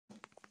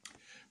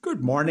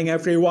Good morning,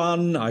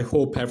 everyone. I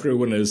hope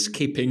everyone is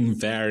keeping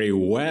very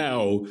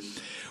well.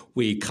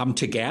 We come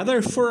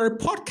together for our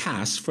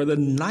podcast for the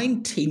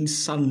 19th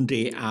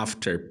Sunday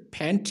after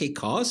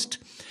Pentecost,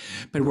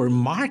 but we're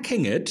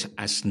marking it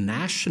as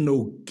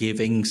National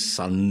Giving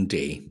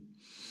Sunday.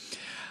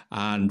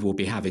 And we'll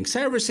be having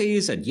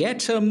services at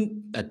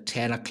Yettham at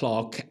 10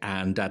 o'clock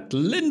and at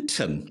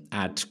Linton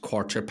at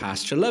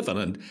 11:15.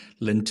 And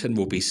Linton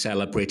will be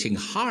celebrating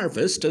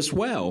harvest as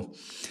well.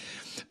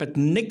 But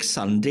next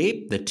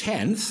Sunday, the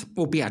 10th,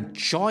 will be a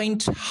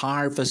joint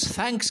harvest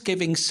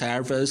Thanksgiving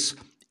service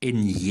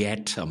in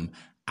Yettham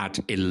at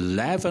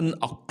 11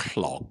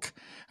 o'clock.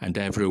 And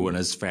everyone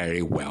is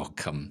very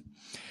welcome.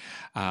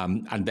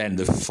 And then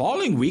the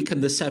following week,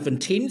 on the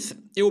 17th,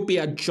 it will be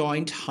a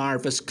joint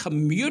harvest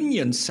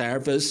communion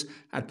service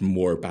at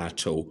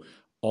Moorbattle,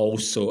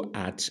 also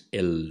at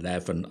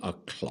 11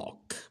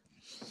 o'clock.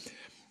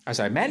 As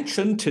I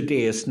mentioned,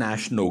 today is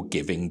National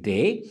Giving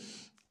Day,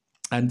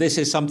 and this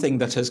is something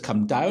that has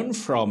come down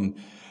from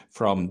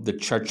the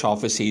church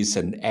offices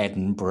in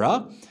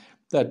Edinburgh,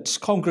 that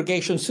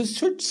congregations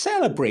should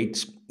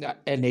celebrate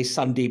any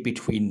Sunday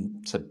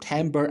between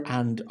September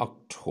and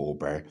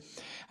October.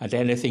 And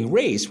anything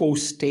raised will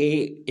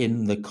stay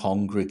in the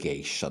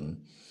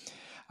congregation.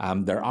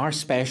 There are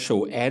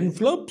special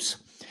envelopes,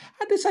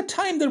 and it's a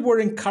time that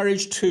we're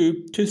encouraged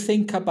to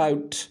think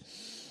about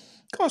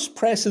God's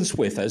presence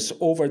with us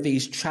over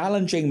these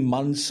challenging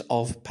months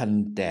of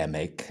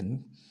pandemic,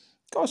 and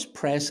God's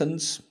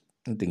presence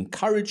and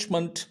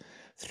encouragement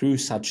through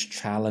such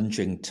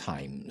challenging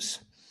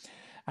times.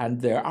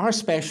 And there are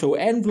special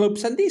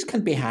envelopes, and these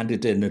can be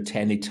handed in at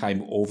any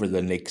time over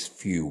the next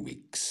few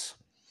weeks.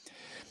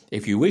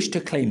 If you wish to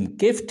claim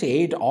gift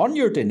aid on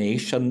your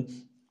donation,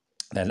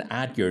 then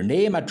add your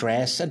name,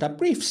 address, and a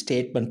brief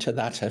statement to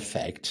that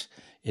effect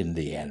in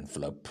the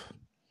envelope.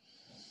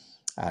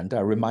 And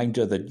a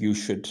reminder that you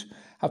should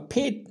have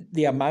paid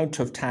the amount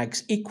of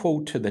tax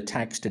equal to the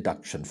tax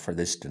deduction for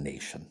this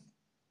donation.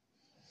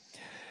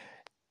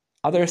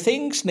 Other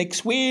things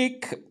next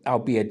week, I'll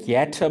be at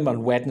Yettham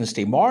on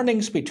Wednesday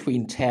mornings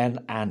between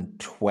 10 and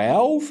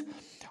 12.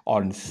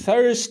 On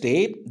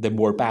Thursday, the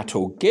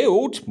Moorbattle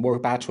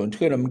and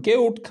Twickenham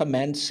Guild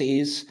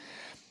commences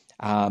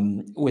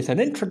with an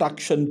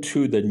introduction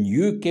to the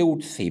new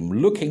Guild theme,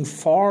 Looking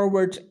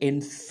Forward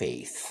in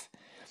Faith.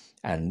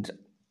 And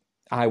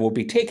I will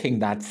be taking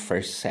that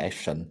first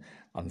session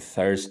on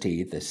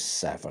Thursday the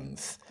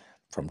 7th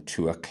from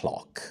 2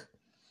 o'clock.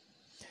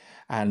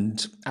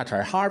 And at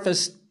our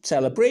harvest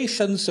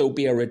celebrations, there will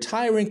be a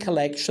retiring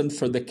collection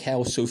for the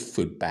Kelso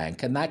Food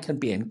Bank, and that can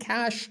be in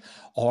cash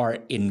or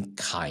in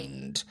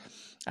kind.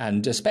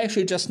 And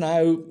especially just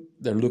now,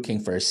 they're looking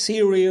for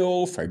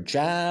cereal, for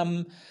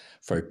jam,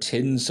 for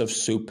tins of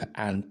soup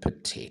and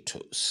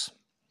potatoes.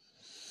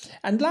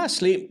 And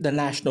lastly, the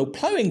National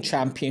Ploughing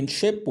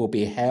Championship will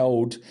be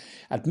held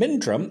at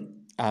Mindrum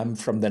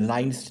from the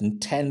 9th and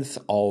 10th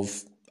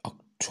of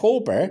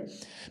October.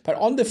 But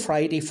on the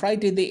Friday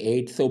the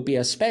 8th, there'll be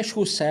a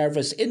special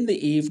service in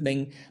the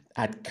evening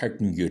at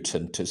Kirton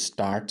to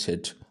start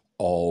it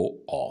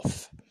all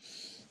off.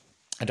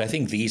 And I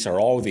think these are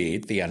all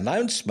the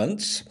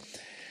announcements.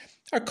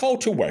 Our call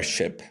to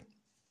worship.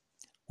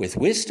 With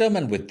wisdom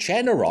and with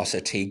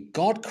generosity,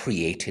 God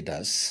created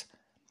us.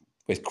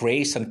 With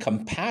grace and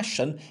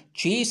compassion,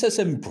 Jesus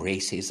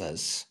embraces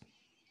us.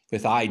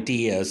 With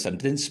ideas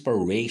and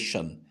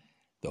inspiration,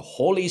 the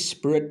Holy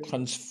Spirit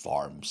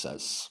transforms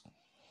us.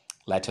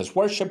 Let us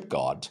worship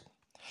God.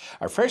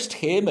 Our first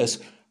hymn is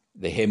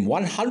the hymn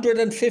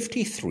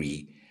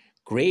 153,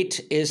 Great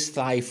is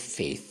Thy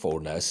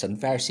Faithfulness, and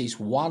verses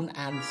 1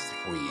 and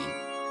 3.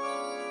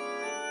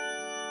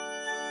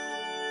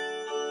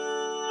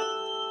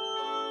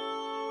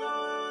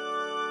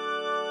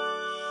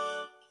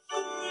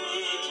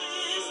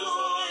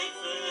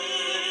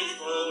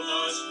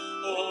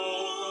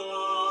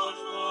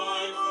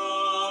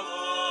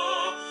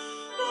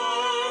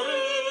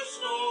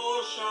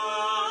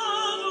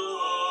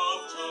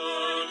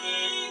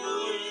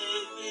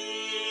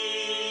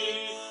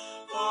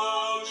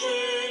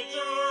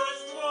 Changes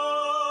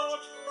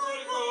not, thy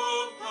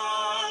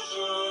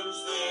compassions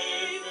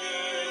they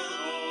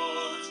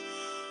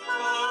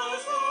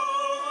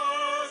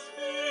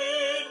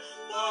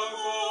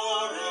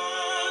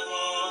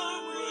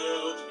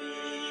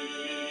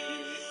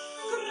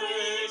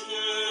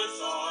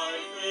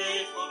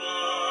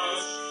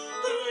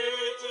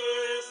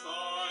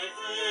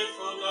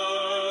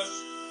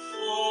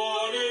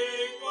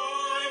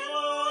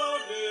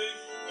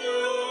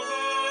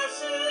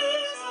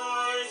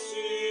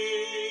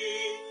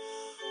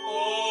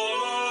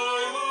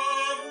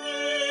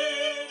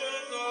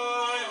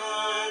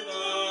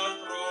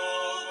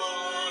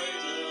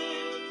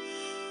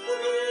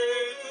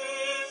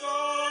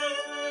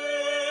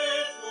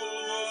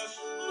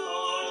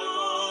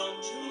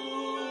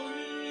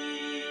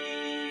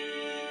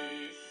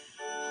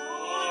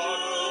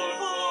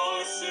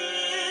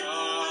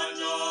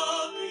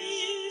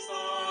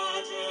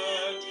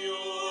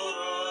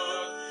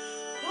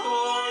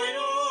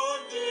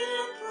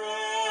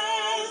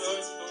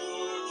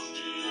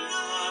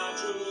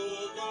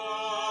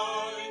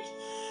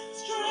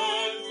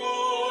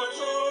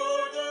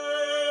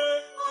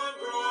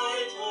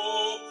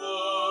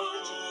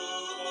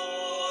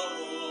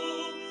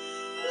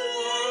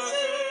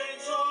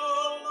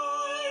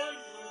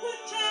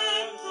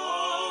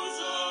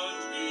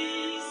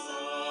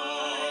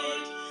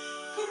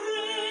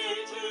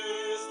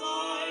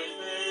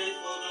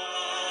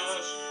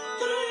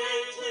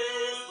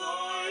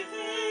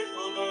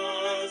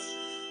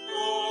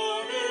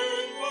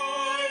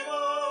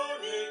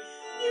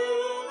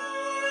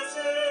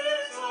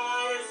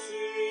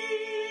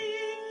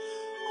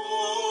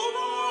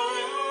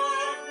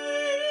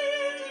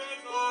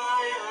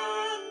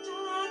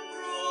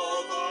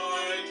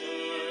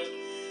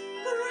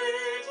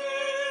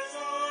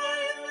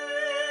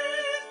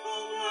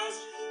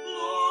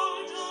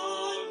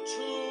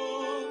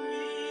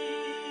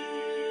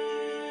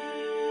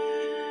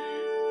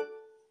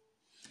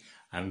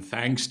And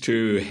thanks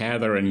to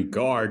Heather and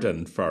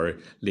Gordon for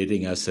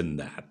leading us in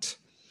that.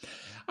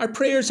 Our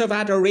prayers of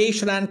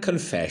adoration and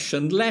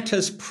confession, let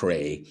us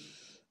pray.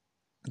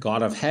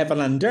 God of heaven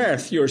and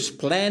earth, your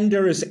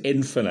splendour is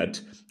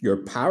infinite, your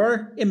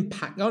power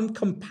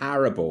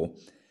incomparable,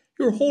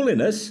 your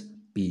holiness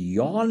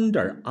beyond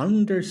our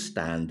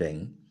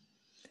understanding.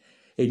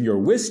 In your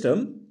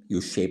wisdom,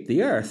 you shaped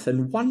the earth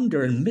in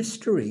wonder and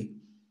mystery,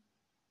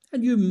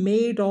 and you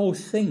made all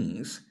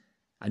things,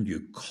 and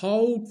you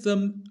called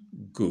them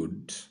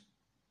good.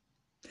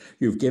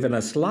 You've given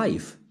us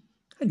life,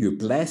 and you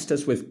blessed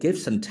us with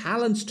gifts and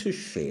talents to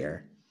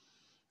share.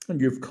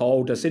 And you've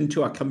called us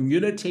into a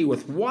community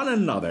with one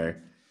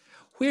another,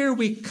 where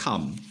we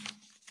come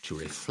to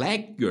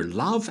reflect your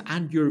love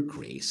and your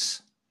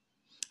grace.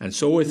 And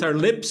so with our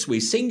lips we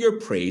sing your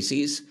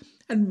praises,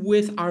 and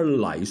with our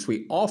lives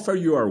we offer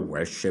you our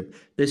worship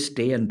this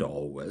day and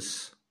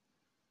always.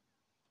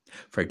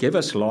 Forgive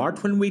us,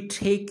 Lord, when we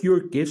take your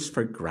gifts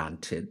for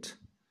granted.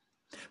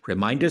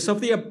 Remind us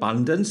of the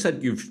abundance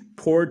that you've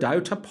poured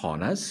out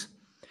upon us,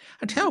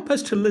 and help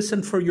us to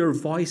listen for your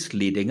voice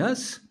leading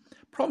us,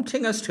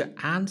 prompting us to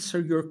answer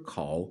your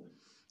call,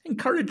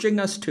 encouraging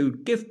us to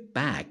give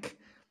back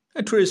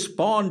and to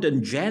respond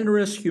in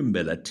generous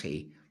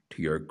humility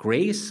to your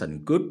grace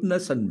and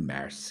goodness and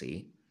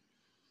mercy.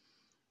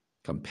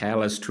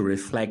 Compel us to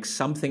reflect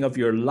something of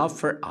your love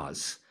for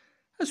us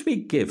as we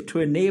give to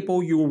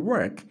enable your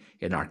work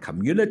in our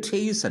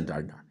communities and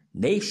our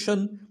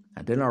nation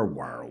and in our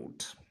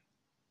world.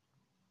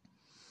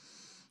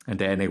 And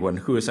anyone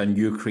who is a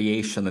new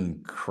creation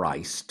in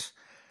Christ,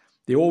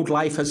 the old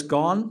life has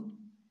gone,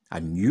 a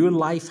new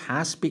life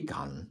has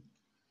begun.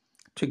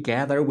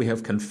 Together we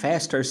have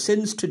confessed our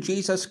sins to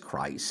Jesus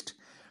Christ,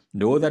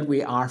 know that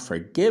we are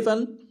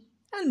forgiven,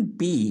 and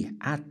be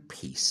at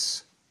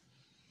peace.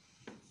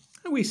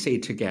 And we say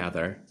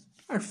together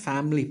our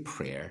family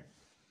prayer.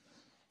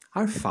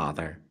 Our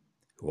Father,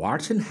 who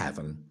art in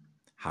heaven,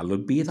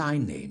 hallowed be thy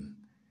name.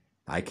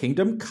 Thy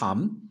kingdom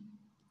come,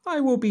 thy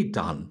will be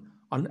done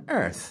on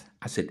earth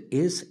as it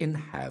is in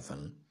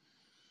heaven.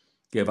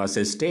 Give us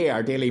this day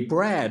our daily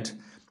bread,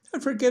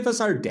 and forgive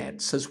us our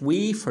debts as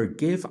we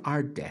forgive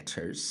our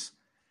debtors.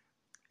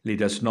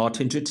 Lead us not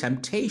into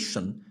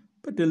temptation,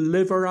 but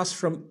deliver us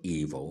from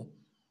evil.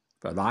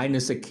 For thine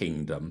is the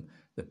kingdom,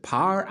 the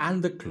power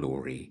and the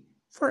glory,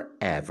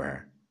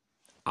 forever.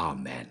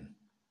 Amen.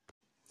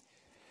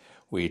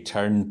 We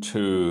turn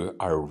to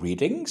our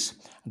readings,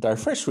 and our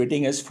first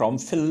reading is from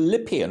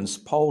Philippians,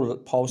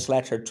 Paul's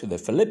letter to the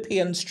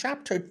Philippians,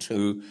 chapter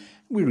 2.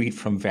 We read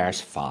from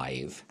verse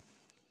 5.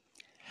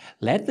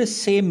 Let the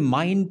same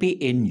mind be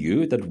in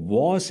you that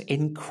was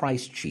in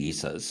Christ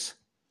Jesus,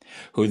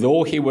 who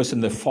though he was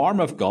in the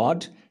form of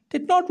God,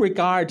 did not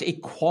regard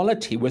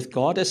equality with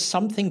God as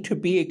something to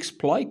be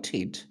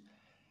exploited,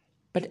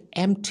 but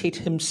emptied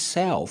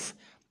himself,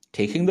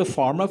 taking the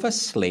form of a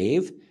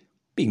slave,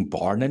 being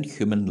born in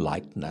human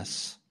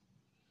likeness.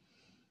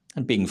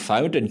 And being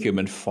found in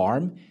human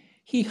form,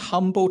 he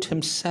humbled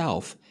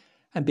himself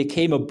and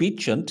became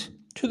obedient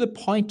to the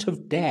point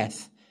of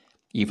death,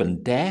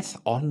 even death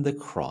on the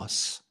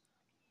cross.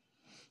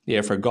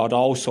 Therefore God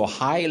also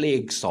highly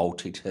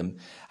exalted him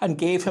and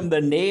gave him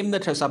the name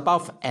that is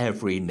above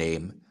every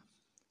name,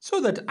 so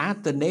that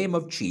at the name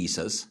of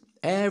Jesus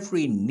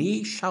every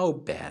knee shall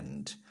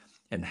bend,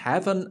 in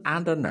heaven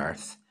and on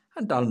earth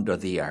and under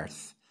the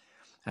earth,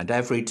 and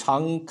every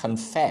tongue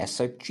confess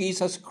that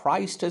Jesus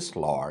Christ is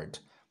Lord,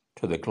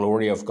 to the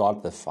glory of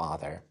God the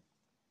Father.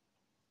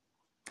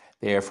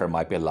 Therefore,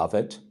 my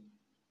beloved,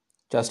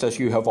 just as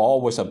you have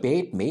always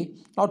obeyed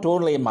me, not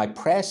only in my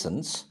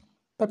presence,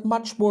 but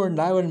much more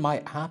now in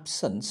my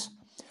absence,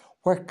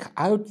 work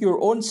out your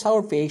own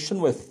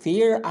salvation with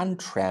fear and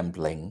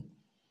trembling.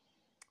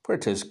 For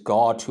it is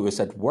God who is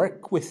at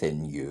work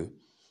within you,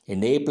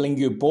 enabling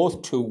you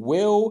both to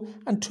will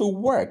and to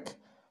work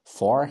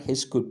for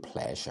his good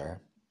pleasure.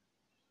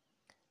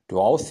 Do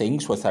all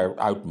things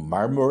without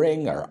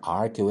murmuring or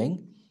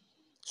arguing,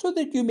 so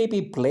that you may be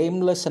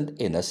blameless and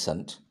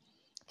innocent,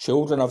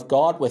 children of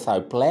God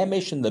without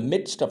blemish in the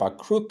midst of a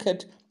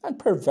crooked and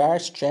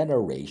perverse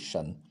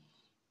generation,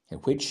 in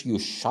which you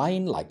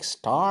shine like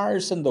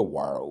stars in the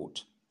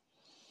world.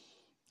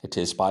 It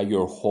is by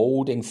your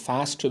holding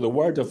fast to the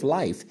word of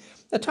life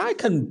that I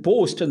can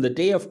boast in the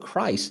day of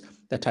Christ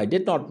that I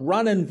did not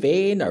run in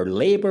vain or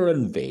labour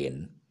in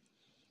vain.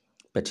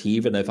 But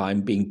even if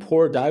I'm being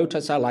poured out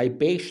as a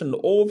libation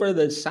over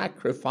the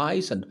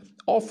sacrifice and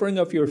offering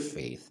of your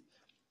faith,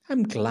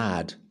 I'm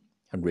glad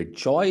and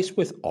rejoice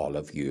with all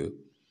of you.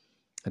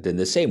 And in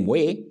the same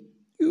way,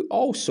 you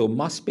also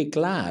must be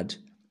glad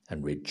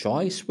and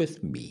rejoice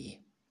with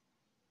me.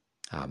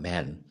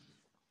 Amen.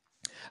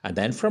 And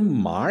then from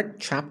Mark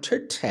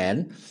chapter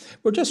 10,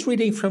 we're just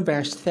reading from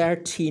verse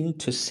 13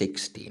 to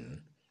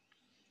 16.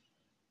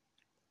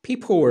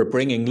 People were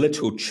bringing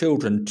little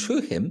children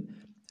to him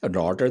in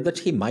order that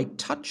he might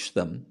touch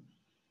them.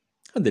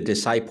 And the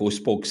disciples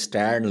spoke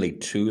sternly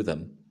to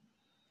them.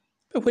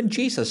 But when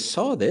Jesus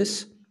saw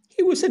this,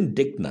 he was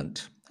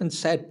indignant and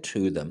said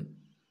to them,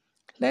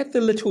 Let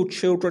the little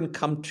children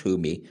come to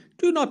me.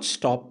 Do not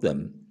stop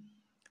them.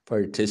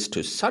 For it is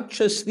to such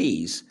as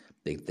these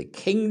that the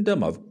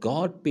kingdom of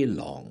God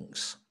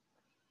belongs.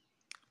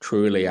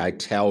 Truly I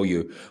tell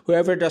you,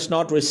 whoever does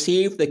not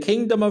receive the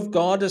kingdom of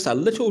God as a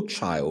little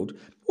child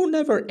will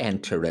never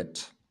enter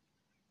it.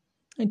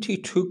 And he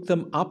took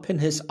them up in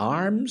his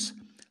arms,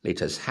 laid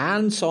his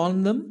hands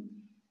on them,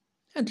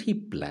 and he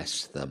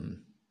blessed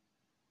them.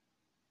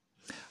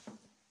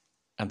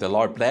 And the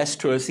Lord bless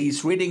to us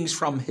these readings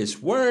from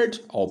his word.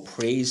 All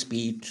praise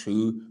be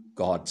to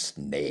God's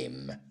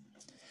name.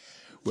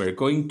 We're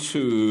going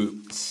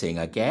to sing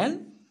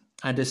again,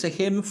 and it's a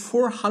hymn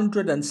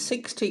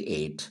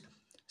 468,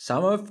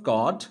 Son of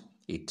God,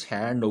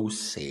 Eternal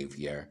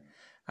Saviour.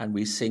 And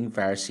we sing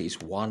verses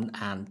 1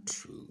 and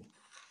 2.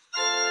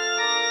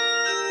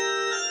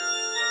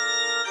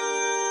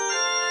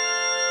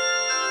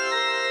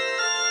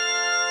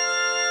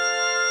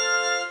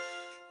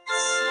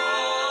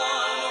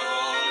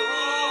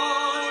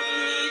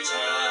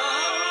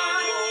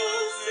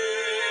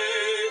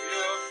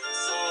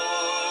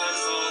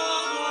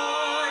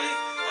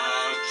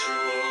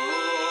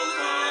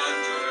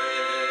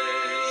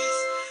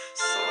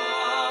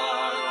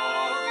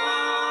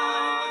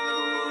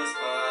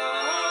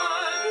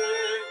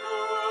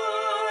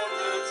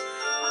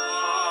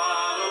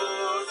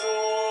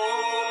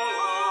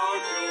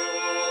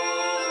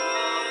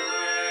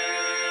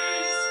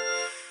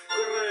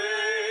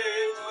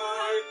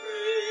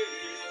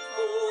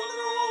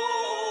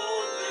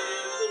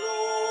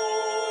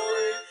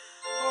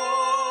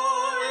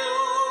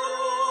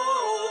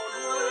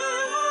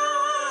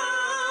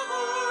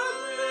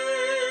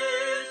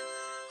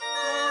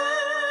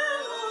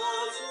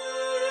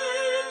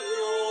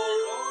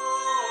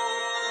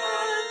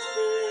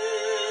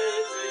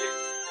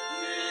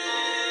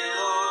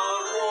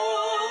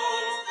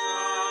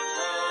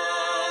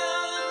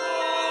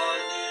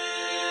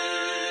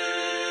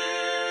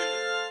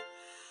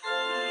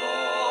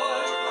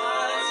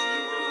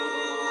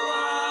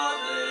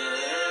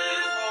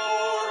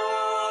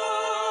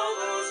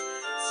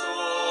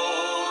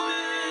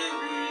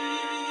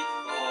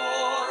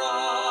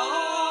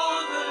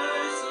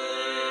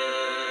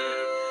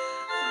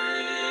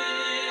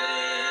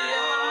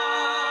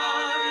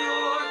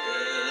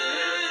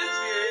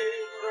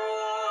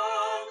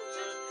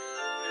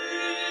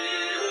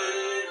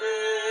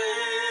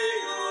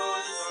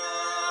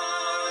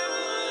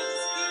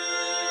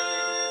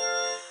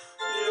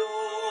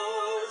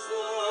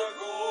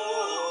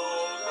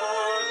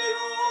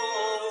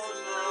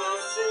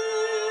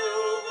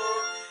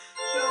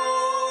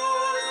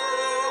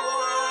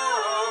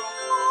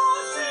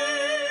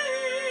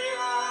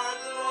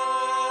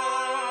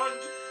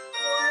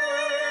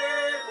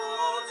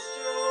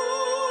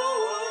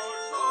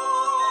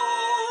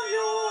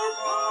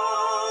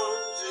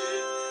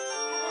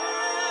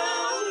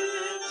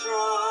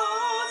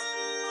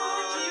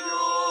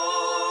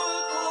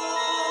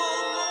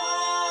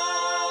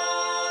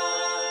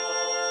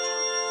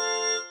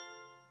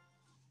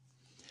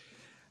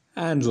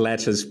 And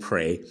let us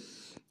pray.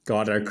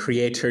 God, our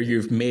Creator,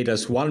 you've made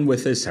us one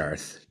with this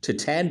earth, to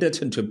tend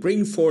it and to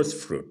bring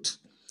forth fruit.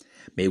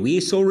 May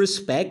we so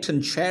respect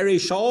and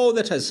cherish all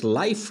that has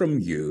life from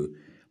you,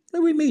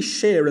 that we may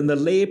share in the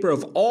labour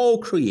of all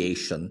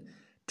creation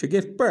to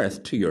give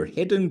birth to your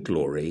hidden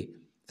glory,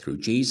 through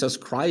Jesus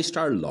Christ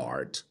our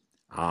Lord.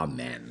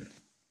 Amen.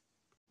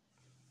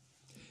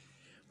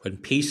 When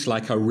peace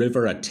like a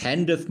river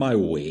attendeth my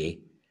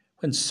way,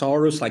 when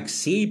sorrows like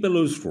sea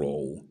billows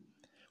roll,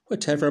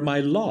 whatever my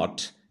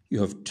lot,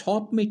 you have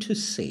taught me to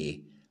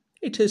say,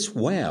 it is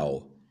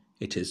well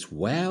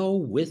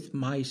with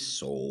my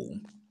soul.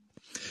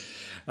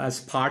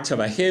 As part of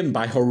a hymn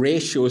by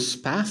Horatio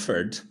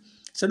Spafford,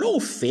 it's an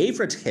old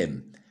favourite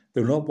hymn,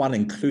 though not one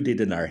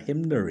included in our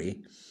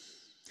hymnary.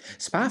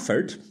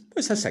 Spafford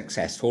was a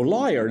successful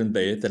lawyer in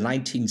the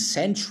 19th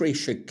century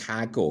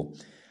Chicago,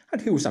 and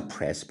he was a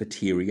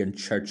Presbyterian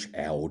church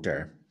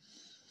elder.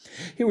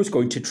 He was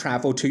going to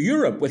travel to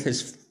Europe with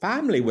his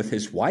family, with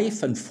his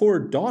wife and 4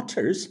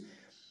 daughters,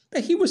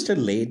 but he was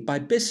delayed by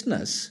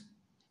business.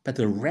 But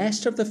the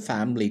rest of the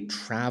family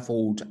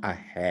travelled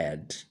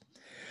ahead.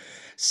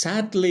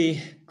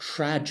 Sadly,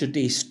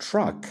 tragedy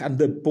struck, and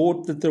the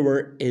boat that they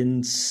were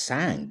in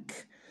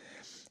sank.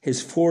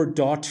 His 4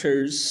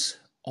 daughters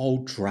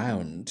all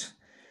drowned,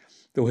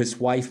 though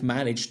his wife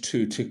managed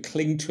to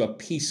cling to a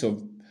piece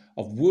of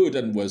wood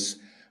and was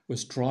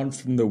drawn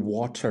from the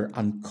water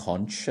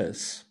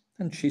unconscious,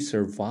 and she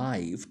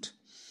survived.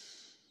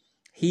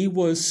 He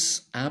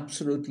was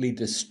absolutely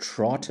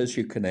distraught, as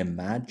you can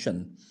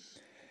imagine.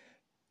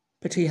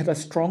 But he had a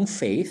strong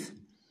faith,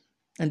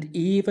 and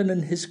even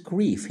in his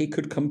grief, he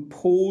could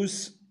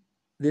compose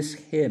this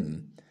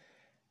hymn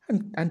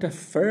and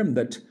affirm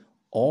that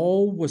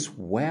all was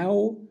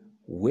well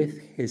with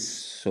his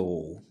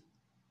soul.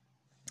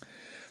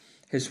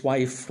 His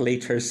wife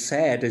later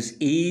said, "It's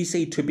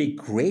easy to be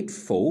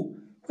grateful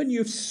when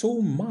you've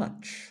so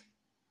much,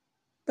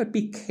 but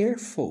be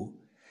careful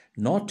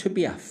not to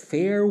be a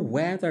fair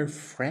weather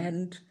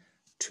friend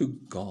to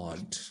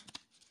God."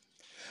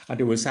 And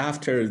it was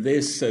after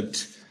this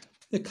that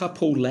the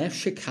couple left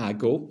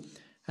Chicago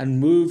and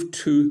moved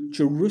to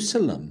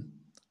Jerusalem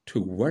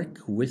to work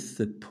with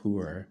the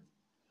poor.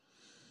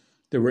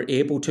 They were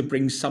able to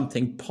bring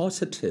something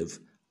positive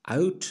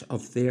out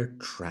of their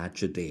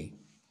tragedy.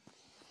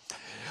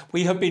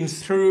 We have been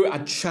through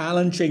a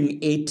challenging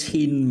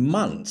 18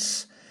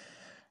 months,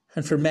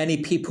 and for many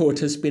people it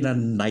has been a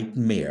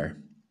nightmare.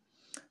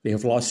 They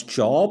have lost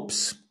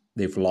jobs,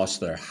 they've lost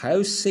their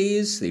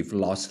houses, they've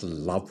lost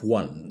loved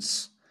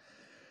ones.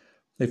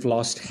 They've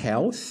lost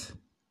health,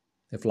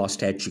 they've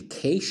lost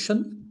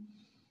education,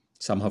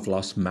 some have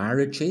lost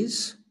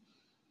marriages,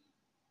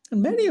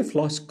 and many have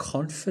lost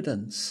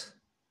confidence.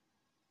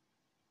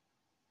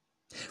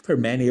 For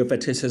many of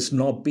it has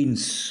not been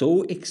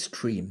so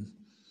extreme,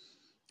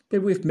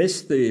 but we've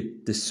missed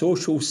the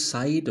social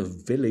side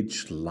of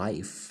village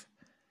life.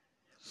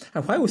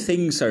 And while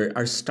things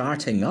are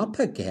starting up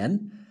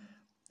again,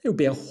 it'll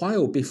be a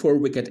while before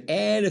we get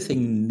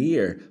anything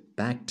near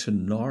back to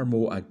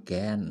normal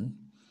again.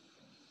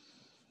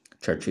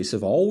 Churches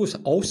have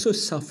also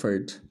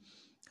suffered,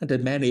 and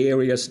in many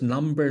areas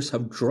numbers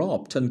have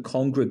dropped and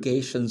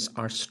congregations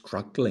are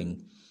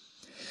struggling.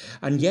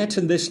 And yet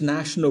in this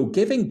National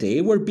Giving Day,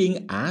 we're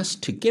being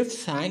asked to give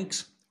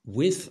thanks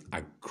with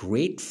a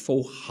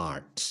grateful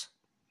heart.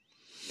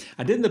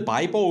 And in the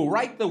Bible,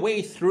 right the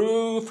way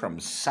through, from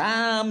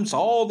Psalms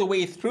all the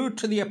way through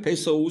to the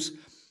epistles,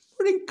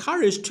 we're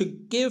encouraged to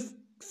give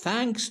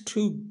thanks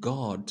to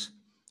God,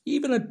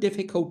 even at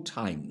difficult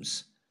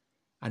times,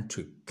 and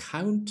to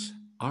count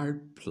our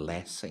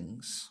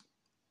blessings.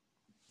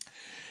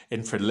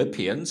 In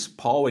Philippians,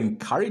 Paul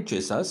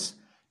encourages us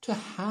to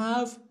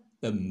have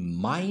the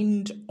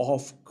mind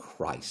of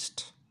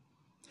Christ.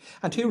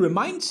 And he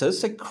reminds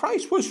us that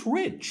Christ was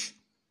rich,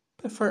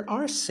 but for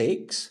our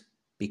sakes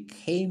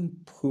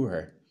became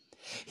poor.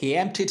 He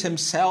emptied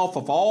himself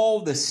of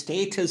all the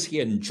status he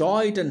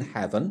enjoyed in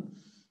heaven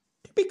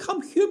to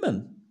become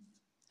human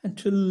and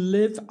to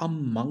live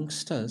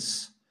amongst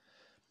us,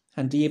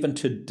 and even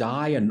to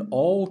die an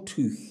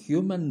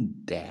all-too-human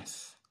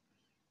death.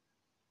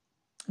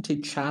 And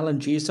he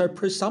challenges our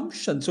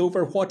presumptions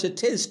over what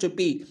it is to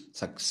be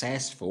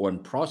successful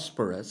and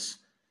prosperous.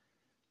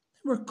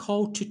 We're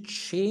called to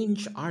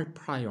change our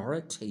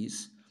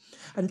priorities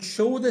and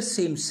show the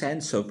same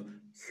sense of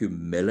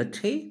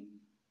humility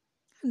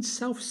and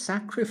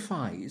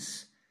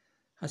self-sacrifice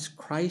as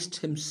Christ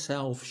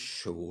himself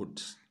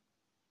showed.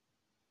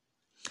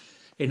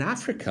 In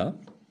Africa,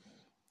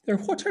 there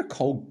are what are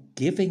called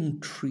giving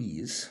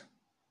trees.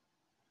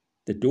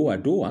 The doa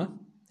doa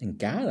in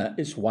Ghana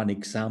is one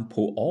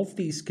example of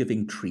these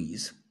giving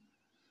trees.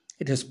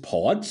 It has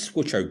pods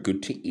which are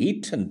good to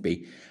eat and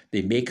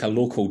they make a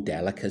local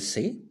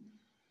delicacy.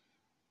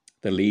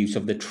 The leaves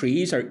of the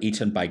trees are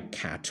eaten by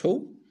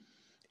cattle.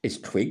 Its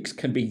twigs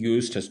can be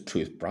used as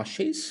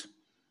toothbrushes.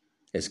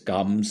 Its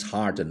gums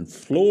harden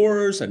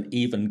floors and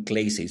even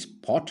glazes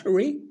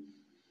pottery.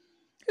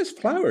 Its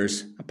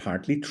flowers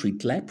apparently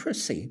treat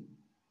leprosy.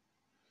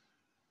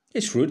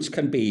 Its roots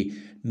can be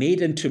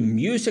made into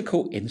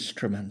musical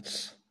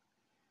instruments.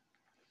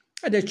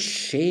 And its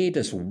shade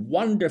is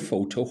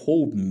wonderful to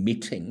hold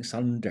meetings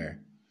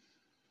under,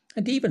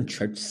 and even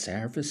church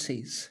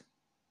services.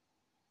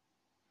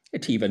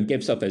 It even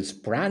gives of its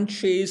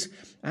branches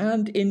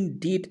and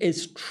indeed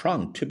its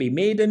trunk to be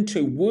made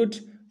into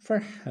wood for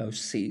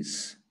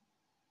houses.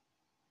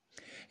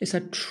 It's a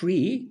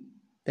tree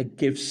that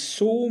gives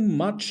so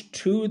much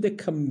to the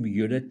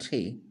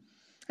community,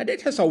 and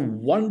it has a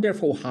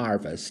wonderful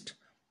harvest,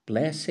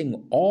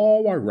 blessing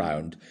all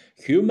around,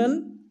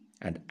 human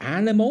and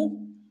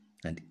animal,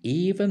 and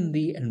even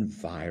the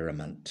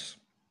environment.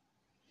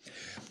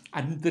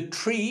 And the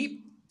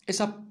tree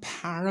is a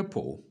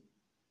parable.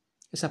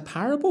 It's a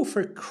parable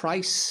for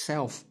Christ's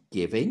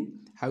self-giving,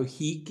 how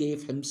he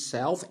gave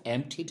himself,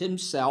 emptied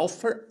himself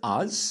for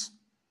us.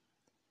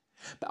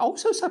 But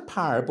also it's a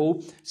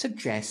parable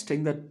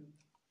suggesting that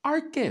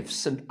our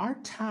gifts and our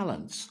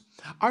talents,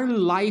 our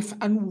life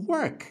and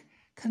work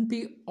can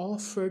be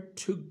offered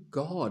to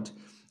God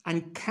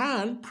and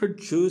can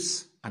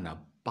produce an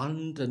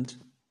abundant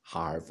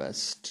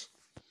harvest.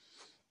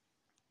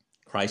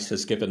 Christ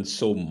has given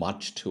so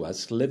much to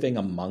us, living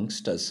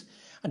amongst us,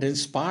 and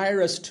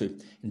inspiring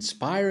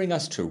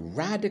us to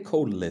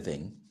radical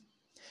living,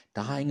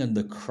 dying on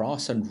the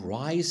cross and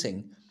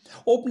rising,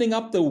 opening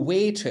up the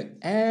way to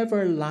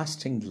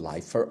everlasting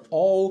life for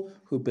all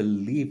who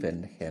believe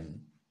in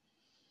him.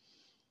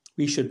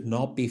 We should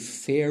not be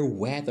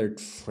fair-weathered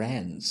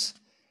friends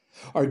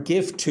or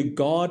give to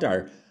God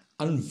our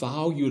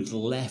unvalued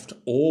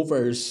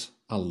leftovers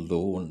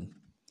alone,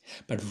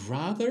 but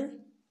rather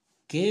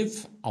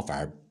give of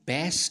our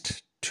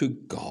best to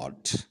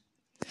God.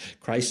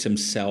 Christ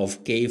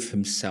himself gave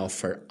himself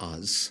for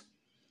us,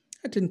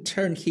 and in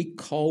turn he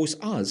calls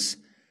us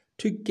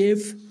to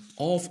give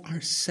of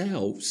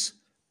ourselves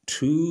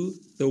to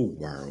the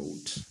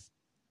world.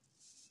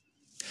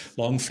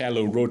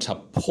 Longfellow wrote a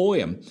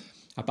poem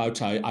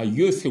about a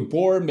youth who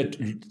bore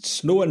amid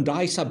snow and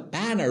ice a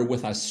banner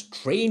with a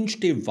strange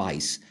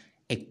device,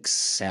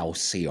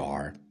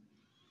 Excelsior.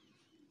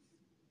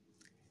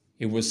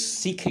 It was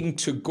seeking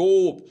to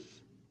go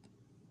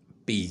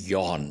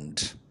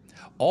beyond,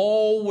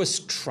 always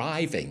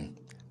striving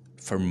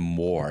for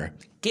more,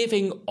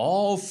 giving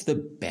of the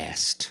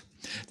best.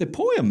 The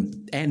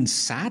poem ends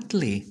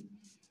sadly,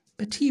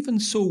 but even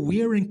so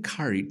we're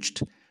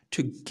encouraged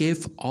to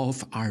give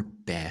of our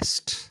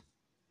best.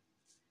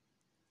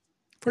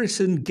 For it's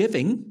in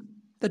giving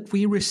that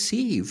we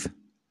receive,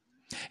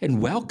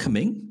 in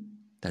welcoming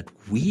that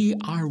we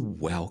are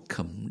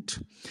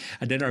welcomed.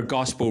 And in our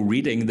gospel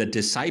reading, the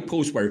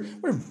disciples were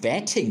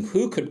vetting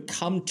who could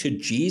come to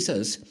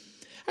Jesus.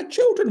 And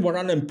children were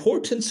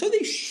unimportant, so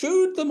they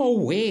shooed them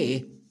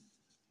away.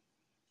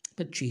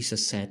 But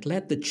Jesus said,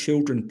 "Let the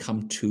children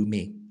come to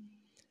me,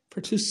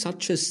 for to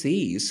such as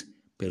these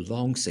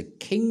belongs the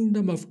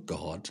kingdom of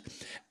God."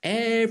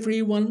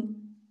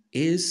 Everyone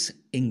is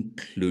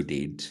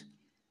included.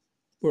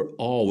 We're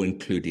all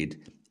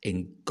included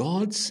in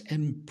God's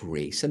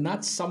embrace. And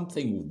that's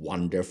something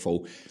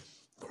wonderful.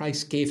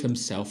 Christ gave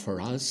himself for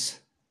us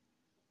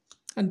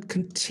and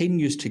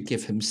continues to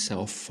give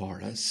himself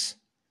for us.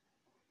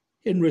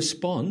 In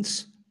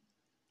response,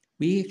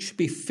 we should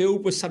be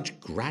filled with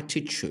such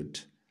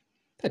gratitude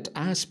that,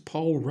 as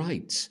Paul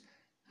writes,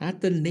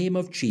 at the name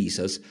of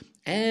Jesus,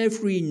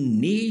 every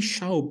knee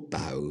shall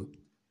bow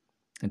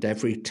and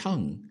every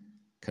tongue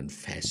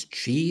confess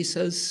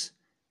Jesus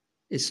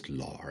is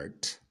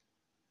Lord.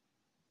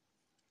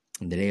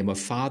 In the name of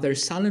Father,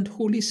 Son, and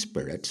Holy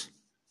Spirit.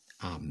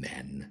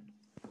 Amen.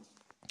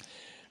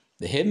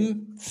 The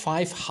hymn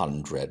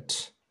 500,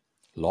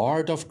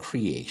 Lord of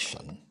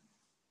Creation.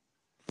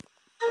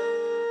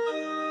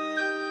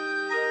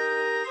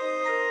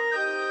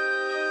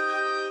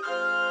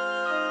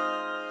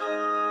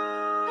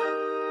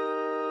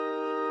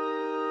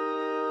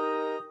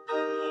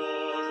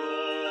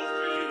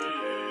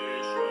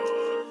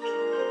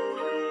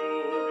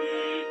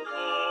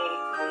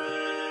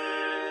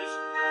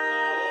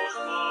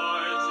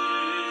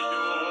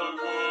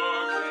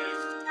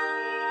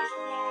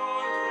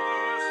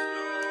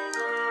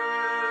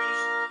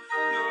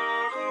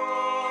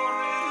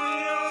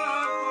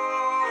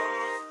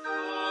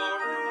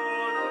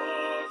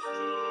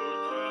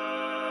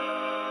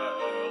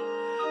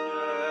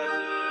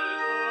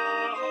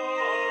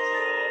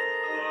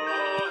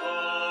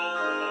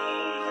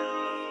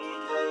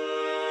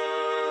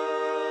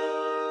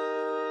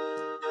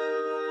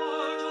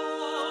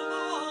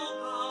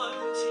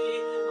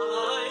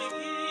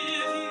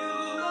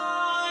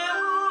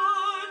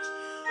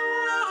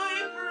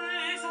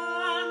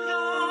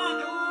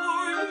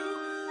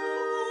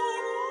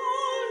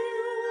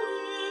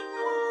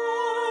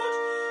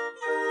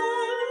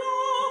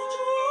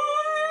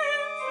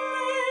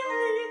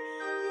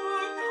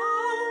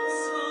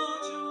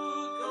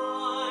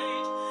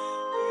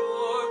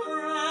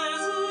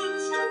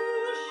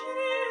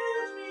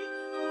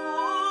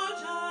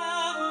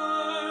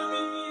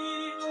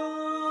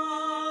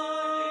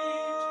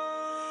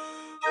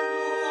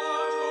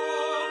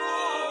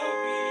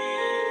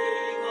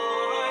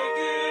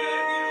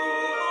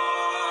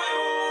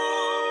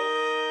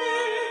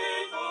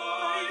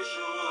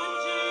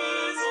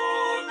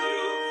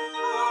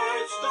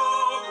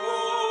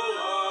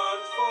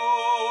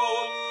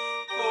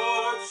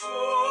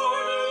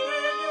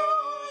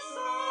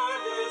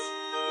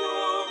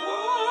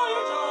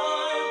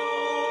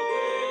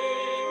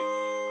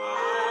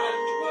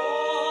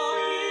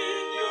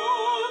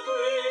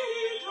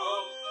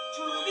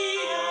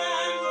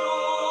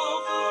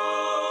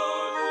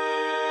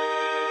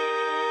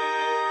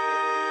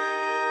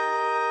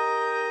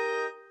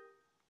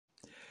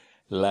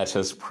 Let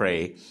us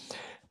pray.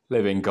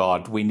 Living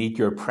God, we need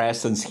your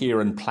presence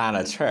here on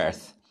planet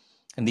Earth.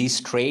 In these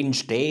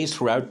strange days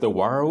throughout the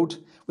world,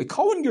 we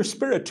call on your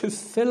Spirit to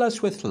fill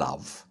us with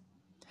love.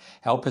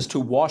 Help us to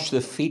wash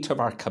the feet of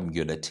our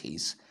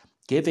communities,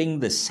 giving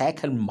the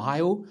second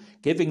mile,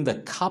 giving the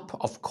cup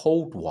of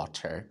cold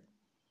water.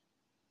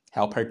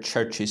 Help our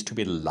churches to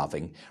be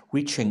loving,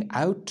 reaching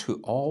out to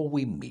all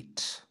we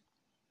meet.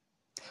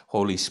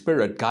 Holy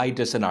Spirit,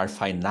 guide us in our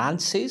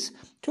finances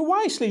to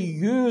wisely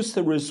use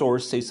the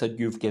resources that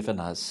you've given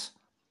us,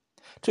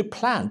 to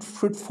plant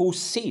fruitful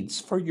seeds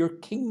for your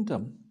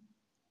kingdom.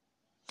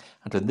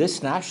 And on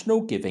this National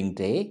Giving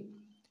Day,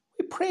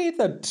 we pray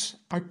that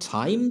our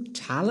time,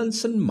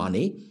 talents, and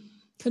money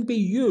can be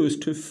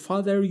used to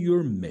further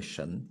your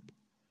mission.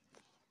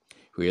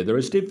 Where there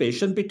is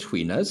division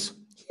between us,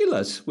 heal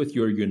us with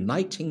your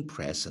uniting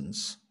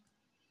presence.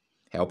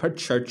 Help our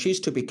churches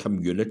to be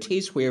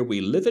communities where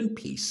we live in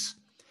peace,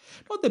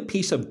 not the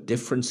peace of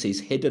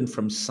differences hidden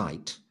from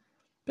sight,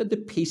 but the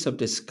peace of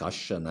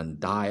discussion and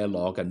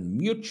dialogue and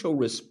mutual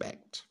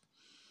respect.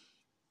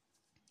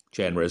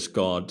 Generous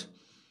God,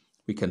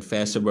 we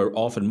confess that we're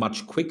often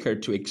much quicker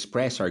to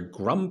express our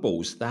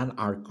grumbles than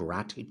our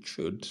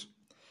gratitude,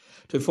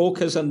 to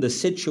focus on the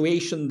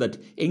situation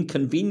that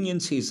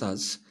inconveniences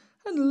us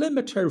and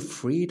limit our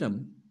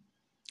freedom,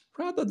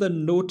 rather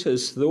than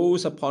notice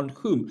those upon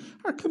whom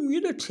our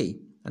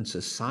community and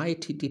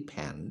society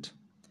depend.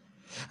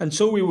 And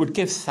so we would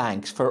give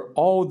thanks for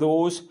all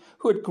those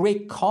who at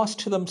great cost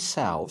to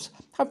themselves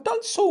have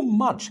done so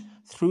much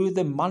through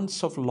the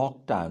months of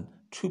lockdown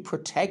to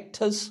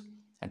protect us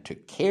and to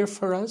care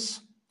for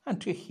us and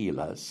to heal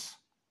us.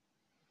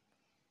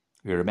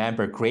 We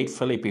remember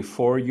gratefully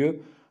before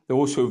you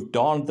those who've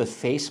donned the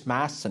face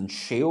masks and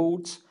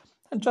shields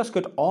and just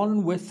got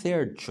on with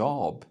their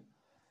job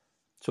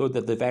so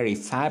that the very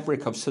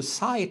fabric of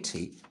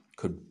society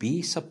could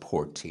be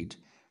supported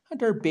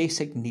and our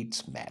basic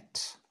needs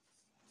met.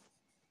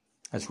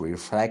 As we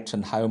reflect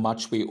on how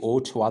much we owe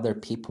to other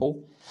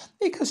people,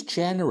 make us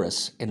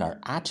generous in our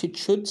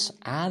attitudes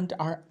and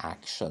our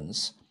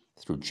actions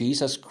through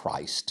Jesus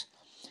Christ,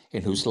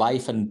 in whose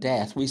life and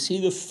death we see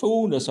the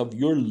fullness of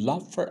your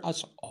love for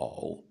us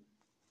all.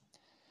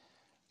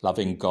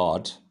 Loving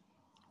God,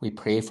 we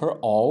pray for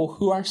all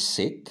who are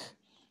sick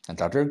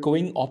and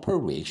undergoing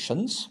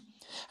operations,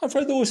 and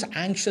for those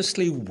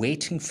anxiously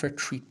waiting for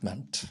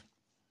treatment.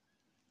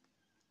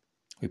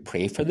 We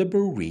pray for the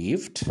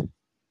bereaved,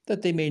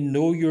 that they may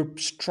know your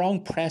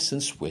strong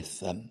presence with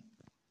them.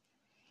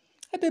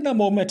 And in a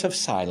moment of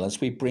silence,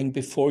 we bring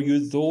before you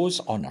those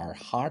on our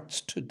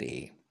hearts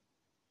today.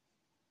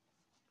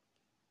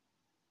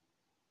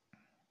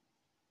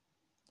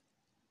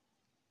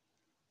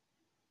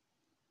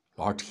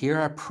 Lord, hear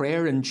our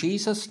prayer in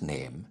Jesus'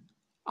 name.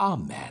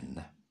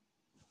 Amen.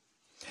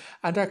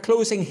 And our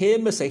closing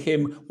hymn is a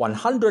hymn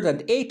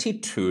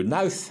 182,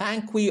 Now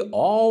Thank We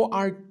All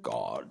Our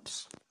God.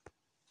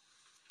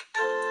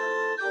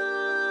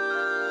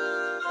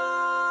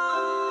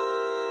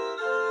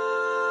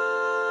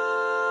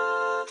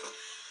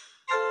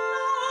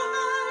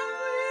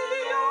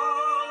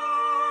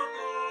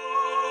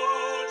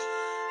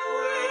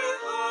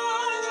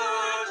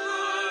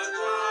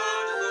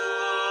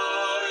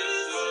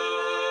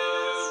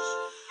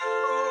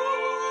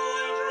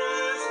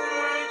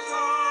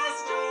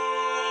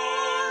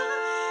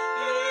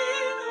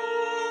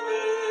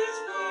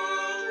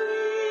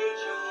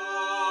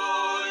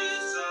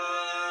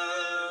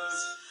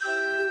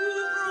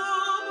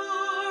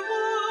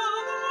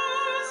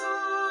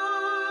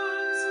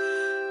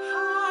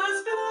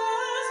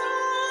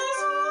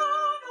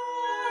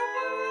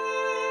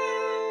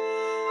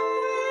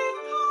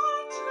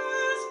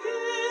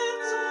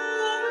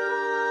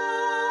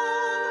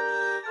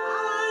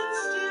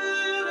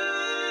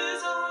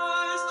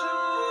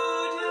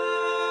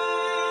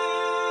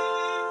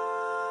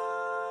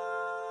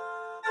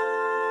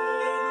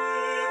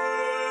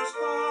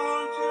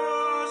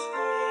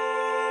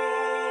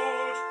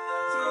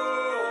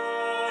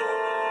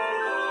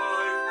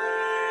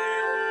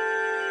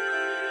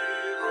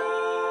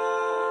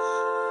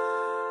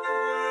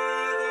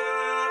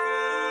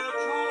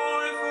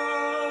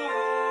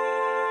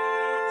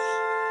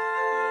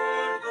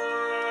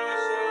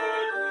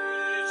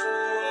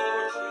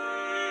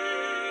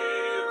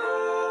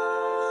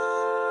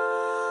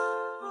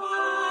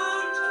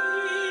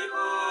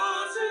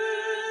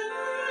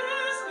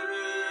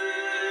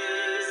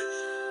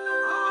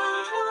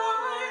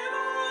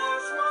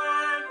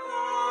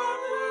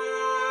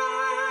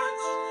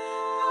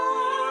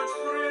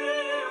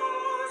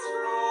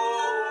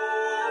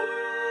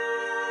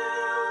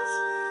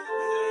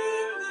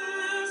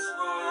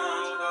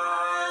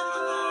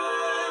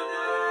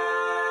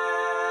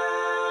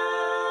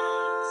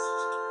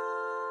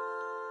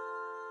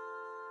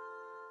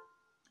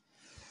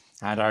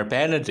 And our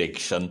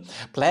benediction.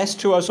 Bless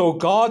to us, O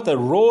God, the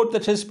road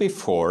that is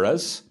before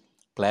us.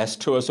 Bless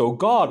to us, O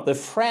God, the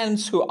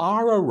friends who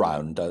are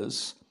around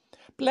us.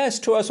 Bless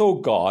to us, O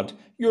God,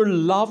 your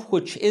love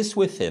which is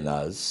within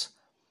us.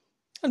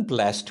 And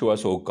bless to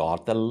us, O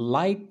God, the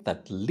light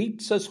that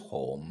leads us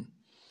home.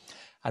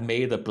 And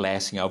may the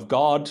blessing of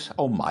God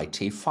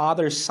Almighty,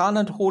 Father, Son,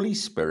 and Holy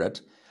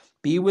Spirit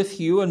be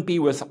with you and be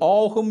with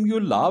all whom you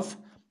love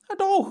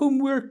and all whom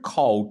we're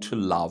called to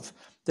love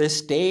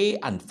this day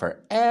and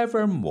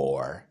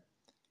forevermore.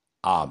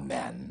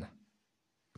 Amen.